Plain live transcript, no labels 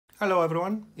Hello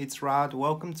everyone, it's Rad.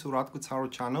 Welcome to Radko Tarot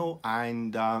channel,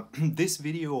 and this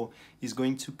video is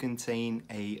going to contain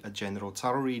a general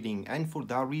tarot reading, and for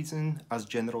that reason, as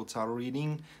general tarot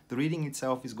reading, the reading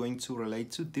itself is going to relate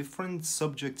to different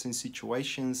subjects and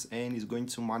situations and is going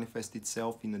to manifest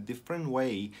itself in a different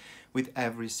way with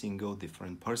every single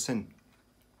different person.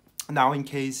 Now, in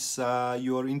case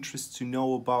you are interested to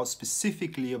know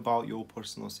specifically about your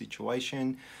personal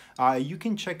situation, you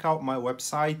can check out my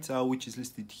website, which is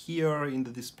listed here in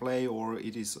the display, or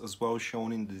it is as well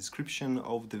shown in the description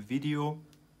of the video.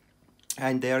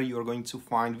 And there you are going to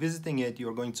find, visiting it, you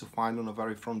are going to find on the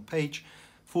very front page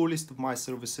full list of my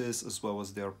services as well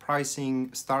as their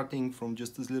pricing, starting from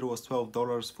just as little as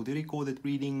 $12 for the recorded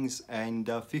readings and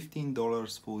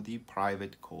 $15 for the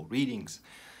private call readings.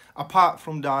 Apart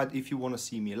from that, if you want to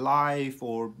see me live,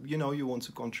 or you want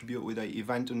to contribute with an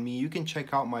event on me, you can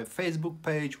check out my Facebook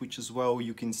page, which as well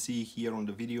you can see here on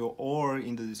the video or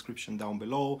in the description down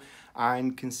below,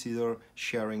 and consider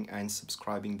sharing and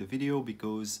subscribing the video,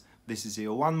 because this is a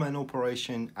one-man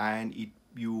operation and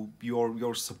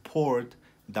your support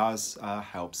does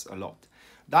helps a lot.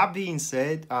 That being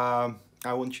said, I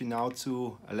want you now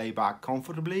to lay back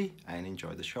comfortably and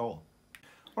enjoy the show.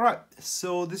 Alright,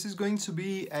 so this is going to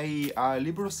be a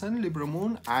Libra Sun, Libra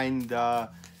Moon, and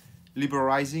Libra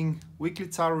Rising weekly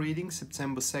tarot reading,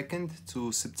 September 2nd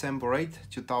to September 8th,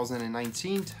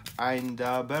 2019. And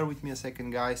bear with me a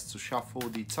second, guys, to shuffle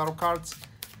the tarot cards,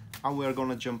 and we're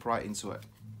gonna jump right into it.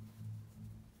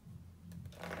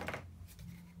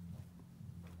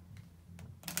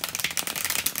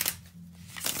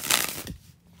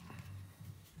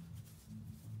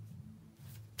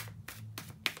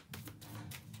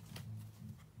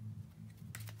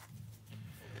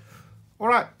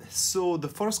 Alright, so the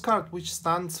first card, which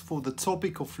stands for the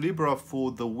topic of Libra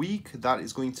for the week, that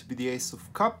is going to be the Ace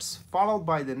of Cups, followed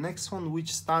by the next one,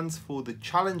 which stands for the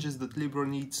challenges that Libra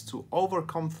needs to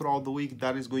overcome throughout the week.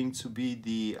 That is going to be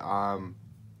the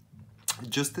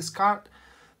Justice card.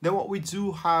 Then what we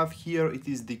do have here, it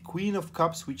is the Queen of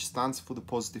Cups, which stands for the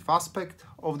positive aspect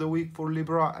of the week for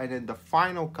Libra. And then the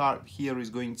final card here is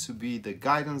going to be the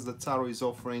guidance that Tarot is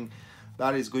offering.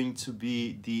 That is going to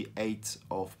be the Eight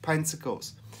of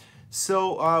Pentacles.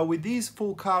 So with these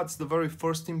four cards, the very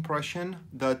first impression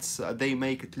that they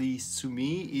make, at least to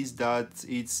me, is that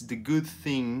it's the good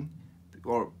thing,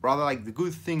 or rather like the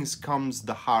good things comes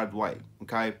the hard way,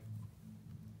 okay?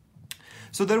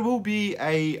 So there will be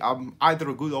either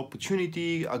a good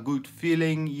opportunity, a good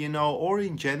feeling, or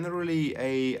in generally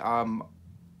a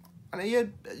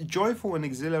joyful and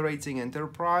exhilarating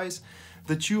enterprise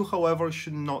that you, however,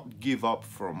 should not give up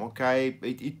from, okay?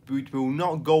 It will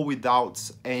not go without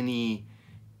any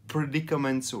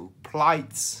predicaments or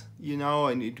plights,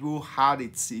 and it will have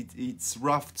its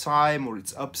rough time or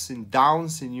its ups and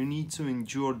downs, and you need to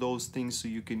endure those things so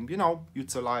you can,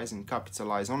 utilize and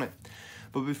capitalize on it.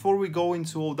 But before we go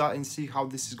into all that and see how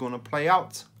this is going to play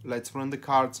out, let's run the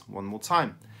cards one more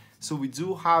time. So we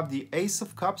do have the Ace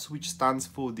of Cups, which stands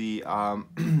for the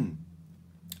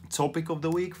topic of the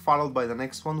week, followed by the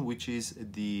next one, which is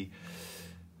the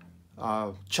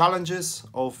challenges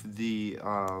of the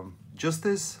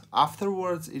Justice.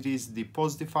 Afterwards, it is the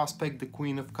positive aspect, the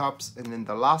Queen of Cups, and then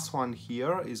the last one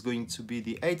here is going to be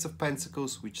the Eight of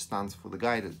Pentacles, which stands for the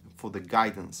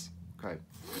guidance. Okay.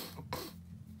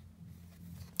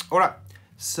 All right.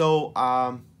 So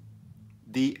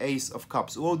the Ace of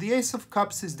Cups. Well, the Ace of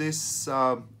Cups is this.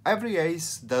 Every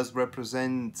ace does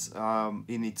represent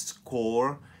in its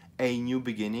core a new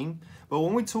beginning, but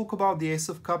when we talk about the Ace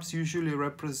of Cups, usually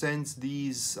represents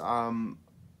these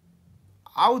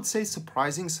I would say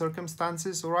surprising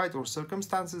circumstances, all right, or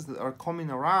circumstances that are coming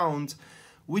around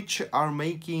which are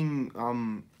making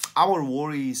our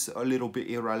worries a little bit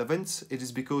irrelevant. It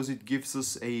is because it gives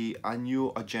us a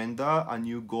new agenda, a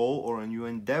new goal, or a new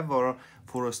endeavor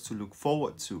for us to look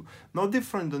forward to. No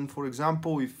different than, for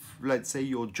example, if let's say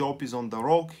your job is on the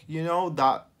rock,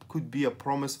 that could be a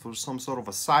promise for some sort of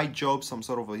a side job, some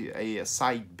sort of a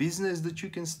side business that you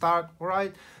can start,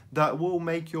 right? That will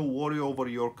make your worry over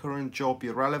your current job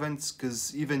irrelevant,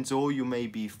 because even though you may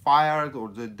be fired or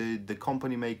the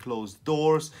company may close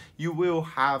doors, you will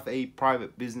have a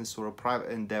private business or a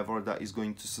private endeavor that is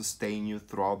going to sustain you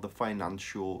throughout the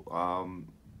financial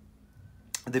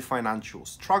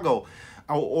struggle.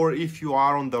 Or if you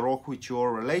are on the rock with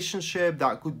your relationship,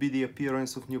 that could be the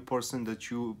appearance of new person that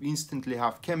you instantly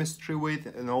have chemistry with,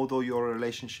 and although your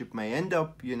relationship may end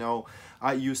up,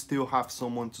 you still have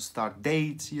someone to start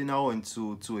date, and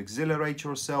to exhilarate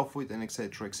yourself with, and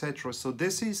etc, etc. So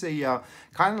this is a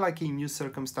kind of like a new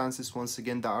circumstances once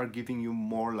again that are giving you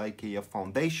more like a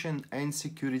foundation and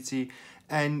security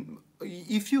And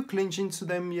if you clinch into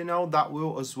them, you know, that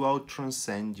will as well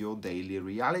transcend your daily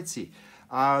reality.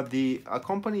 The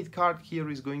accompanied card here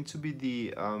is going to be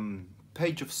the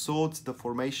Page of Swords, the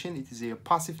formation. It is a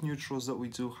passive neutrals that we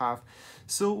do have.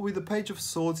 So with the Page of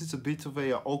Swords, it's a bit of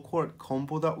a awkward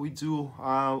combo that we do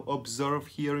observe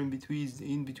here in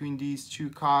between these two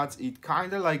cards. It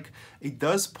kind of like, it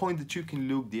does point that you can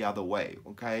look the other way,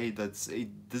 okay?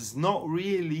 It does not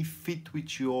really fit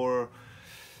with your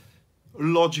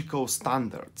logical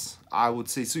standards, I would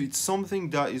say. So it's something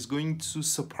that is going to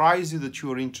surprise you that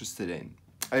you are interested in.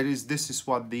 This is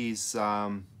what these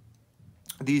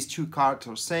two cards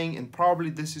are saying, and probably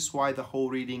this is why the whole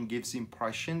reading gives the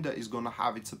impression that it's going to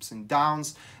have its ups and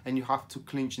downs, and you have to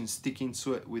clinch and stick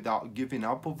into it without giving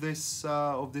up of this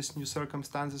new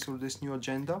circumstances or this new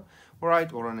agenda, all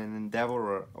right, or an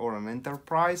endeavor or an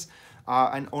enterprise,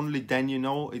 and only then, you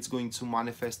know, it's going to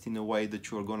manifest in a way that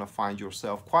you're going to find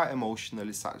yourself quite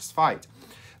emotionally satisfied.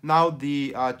 Now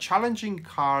the challenging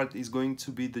card is going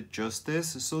to be the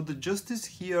Justice. So the Justice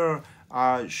here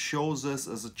shows us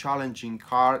as a challenging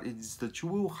card is that you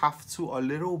will have to a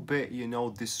little bit, you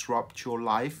know, disrupt your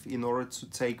life in order to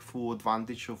take full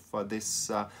advantage of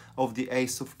of the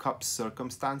Ace of Cups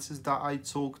circumstances that I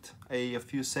talked a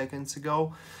few seconds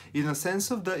ago. In a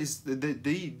sense of this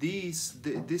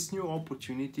new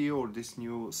opportunity or this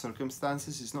new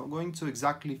circumstances is not going to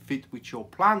exactly fit with your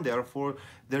plan. Therefore,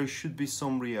 there should be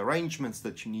some rearrangements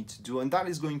that you need to do, and that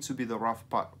is going to be the rough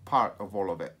part of all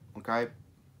of it, okay?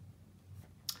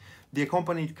 The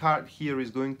accompanied card here is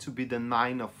going to be the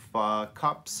Nine of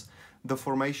Cups. The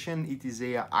formation, it is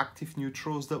a active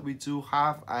neutrals that we do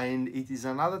have, and it is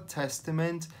another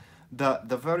testament that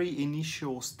the very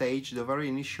initial stage, the very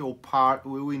initial part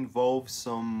will involve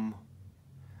some,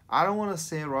 I don't want to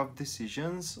say rough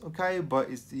decisions, okay, but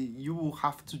you will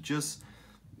have to just,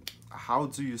 how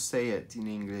do you say it in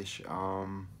English?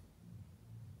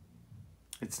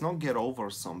 It's not get over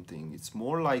something, it's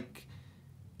more like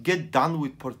get done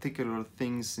with particular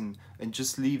things and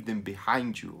just leave them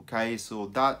behind you, okay? So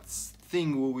that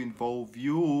thing will involve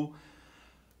you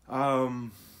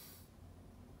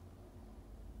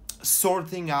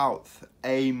sorting out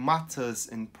matters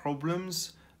and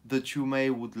problems that you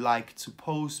would like to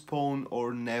postpone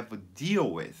or never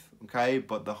deal with, okay?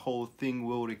 But the whole thing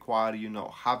will require you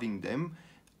not having them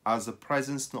as a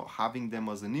presence, not having them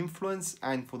as an influence,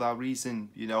 and for that reason,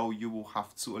 you know, you will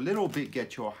have to a little bit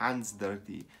get your hands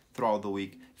dirty throughout the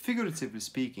week, figuratively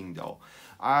speaking though.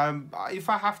 If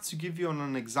I have to give you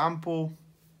an example,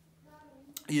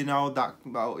 you know, that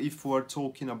if we're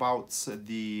talking about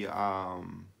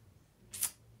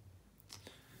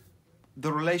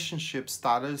the relationship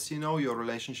status, you know, your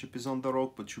relationship is on the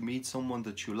rock, but you meet someone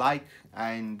that you like,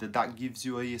 and that gives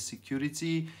you a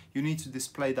security. You need to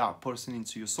display that person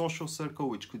into your social circle,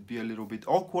 which could be a little bit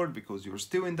awkward because you're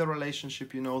still in the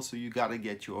relationship, you know, so you gotta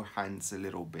get your hands a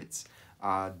little bit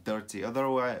dirty.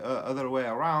 Other way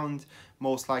around,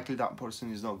 most likely that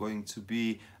person is not going to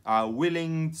be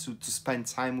willing to spend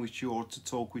time with you or to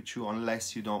talk with you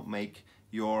unless you don't make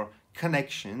your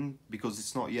connection, because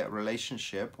it's not yet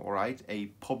relationship, all right, a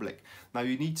public. Now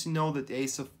you need to know that the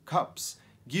Ace of Cups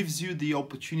gives you the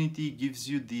opportunity, gives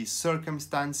you the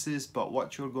circumstances, but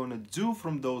what you're going to do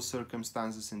from those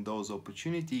circumstances and those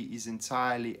opportunity is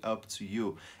entirely up to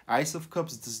you. Ace of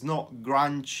Cups does not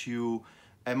grant you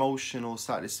emotional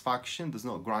satisfaction, does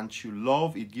not grant you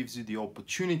love. It gives you the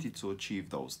opportunity to achieve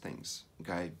those things,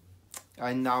 okay?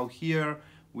 And now here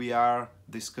we are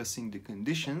discussing the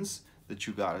conditions that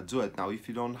you gotta do it. Now, if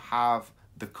you don't have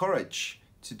the courage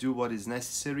to do what is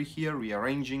necessary here,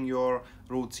 rearranging your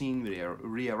routine,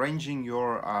 rearranging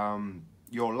your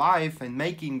life and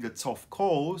making the tough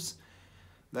calls,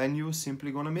 then you're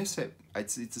simply gonna miss it.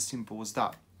 It's as simple as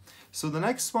that. So the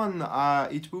next one,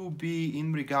 it will be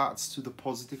in regards to the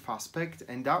positive aspect,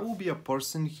 and that will be a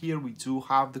person here. We do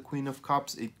have the Queen of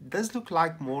Cups. It does look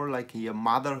like more like a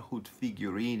motherhood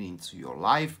figurine into your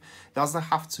life. Doesn't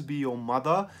have to be your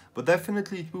mother, but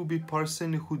definitely it will be a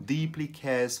person who deeply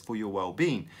cares for your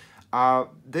well-being.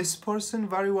 This person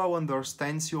very well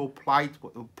understands your plight,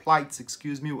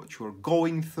 what you're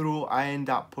going through, and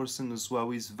that person as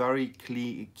well is very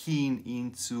keen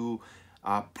into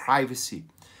privacy.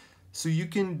 So you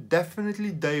can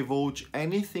definitely divulge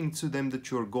anything to them that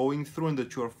you're going through and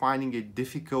that you're finding it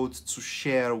difficult to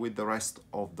share with the rest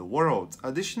of the world.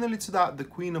 Additionally to that, the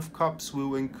Queen of Cups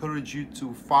will encourage you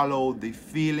to follow the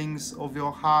feelings of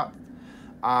your heart,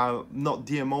 not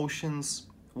the emotions.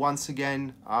 Once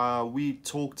again, we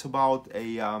talked about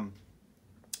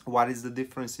what is the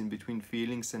difference in between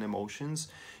feelings and emotions.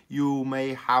 you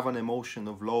may have an emotion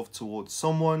of love towards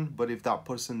someone, but if that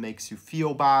person makes you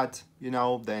feel bad, you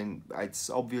know, then it's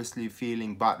obviously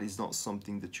feeling bad is not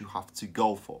something that you have to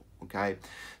go for, okay?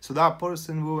 So that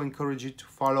person will encourage you to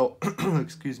follow,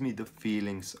 excuse me, the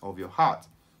feelings of your heart.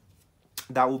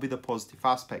 That will be the positive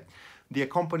aspect. The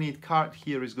accompanied card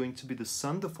here is going to be the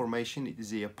Sun, the formation. It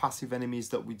is a passive enemies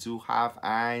that we do have,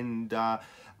 and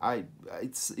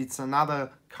it's another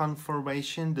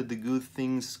confirmation that the good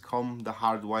things come the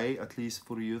hard way, at least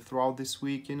for you throughout this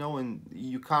week, you know, and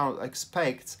you can't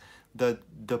expect that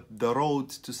the road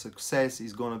to success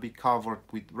is going to be covered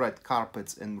with red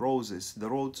carpets and roses. The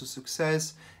road to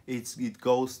success, it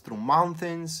goes through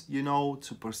mountains, you know,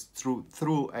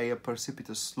 through a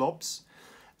precipitous slopes.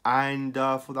 And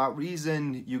for that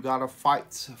reason, you gotta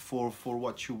fight for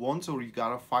what you want, or you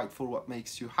gotta fight for what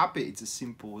makes you happy. It's as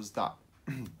simple as that.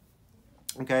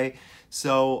 Okay,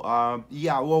 so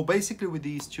yeah, well, basically with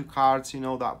these two cards, you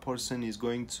know, that person is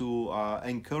going to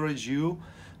encourage you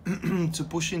to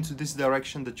push into this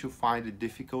direction that you find it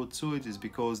difficult to. It is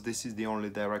because this is the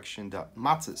only direction that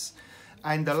matters.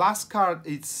 And the last card,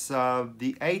 it's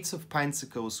the Eight of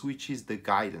Pentacles, which is the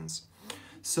guidance.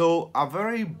 So a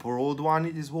very broad one,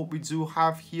 it is what we do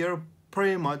have here.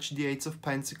 Pretty much the Eight of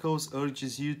Pentacles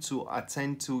urges you to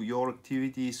attend to your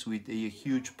activities with a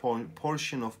huge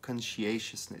portion of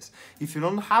conscientiousness. If you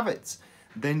don't have it,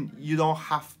 then you don't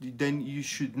have to, then you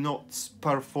should not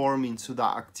perform into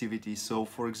that activity. So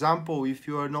for example, if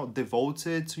you are not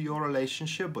devoted to your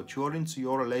relationship, but you're into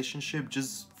your relationship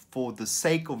just for the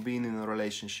sake of being in a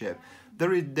relationship,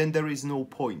 then there is no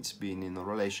point being in a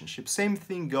relationship. Same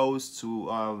thing goes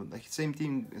to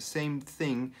same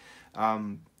thing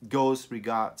goes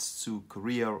regards to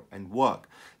career and work.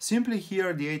 Simply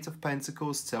here, the Eight of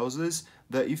Pentacles tells us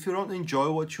that if you don't enjoy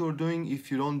what you're doing,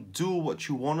 if you don't do what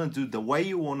you want to do the way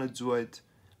you want to do it,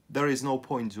 there is no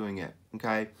point doing it,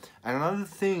 okay? And another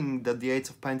thing that the Eight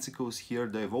of Pentacles here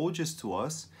divulges to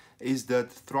us is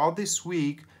that throughout this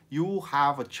week, you will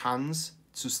have a chance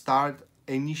to start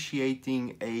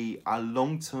initiating a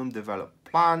long-term developed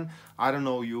plan. I don't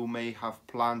know, you may have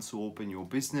planned to open your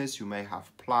business, you may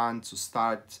have planned to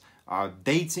start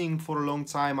dating for a long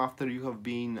time after you have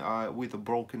been with a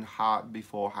broken heart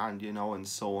beforehand, you know, and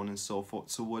so on and so forth.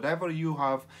 So whatever you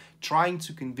have trying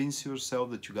to convince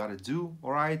yourself that you gotta do,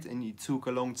 all right, and it took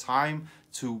a long time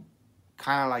to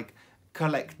kind of like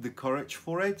collect the courage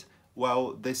for it,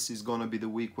 well, this is going to be the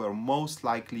week where most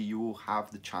likely you will have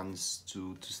the chance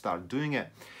to start doing it.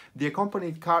 The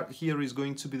accompanied card here is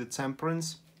going to be the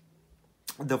Temperance,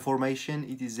 the formation.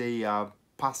 It is a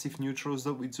passive neutrals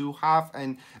that we do have,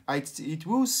 and it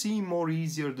will seem more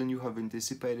easier than you have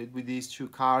anticipated with these two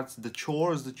cards. The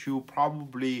chores that you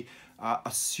probably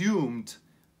assumed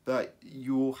that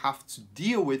you have to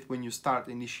deal with when you start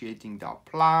initiating that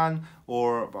plan,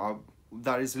 or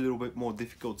that is a little bit more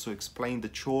difficult to explain. The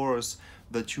chores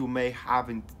that you may have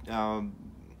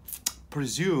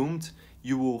presumed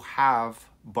you will have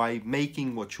by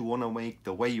making what you want to make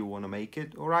the way you want to make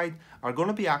it, all right, are going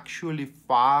to be actually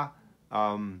far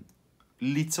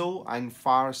little and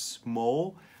far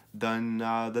small than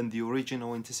the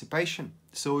original anticipation.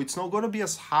 So it's not going to be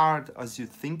as hard as you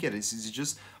think it is. It's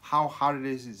just how hard it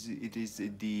is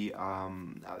the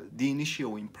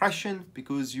initial impression,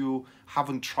 because you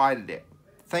haven't tried it yet.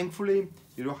 Thankfully,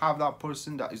 you don't have that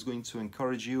person that is going to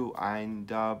encourage you,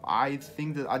 and I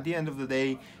think that at the end of the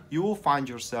day, you will find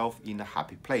yourself in a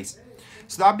happy place.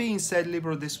 So that being said,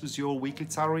 Libra, this was your weekly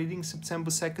tarot reading,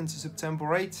 September 2nd to September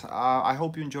 8th. I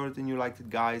hope you enjoyed it and you liked it,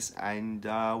 guys, and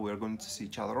we're going to see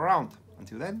each other around.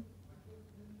 Until then,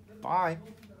 bye.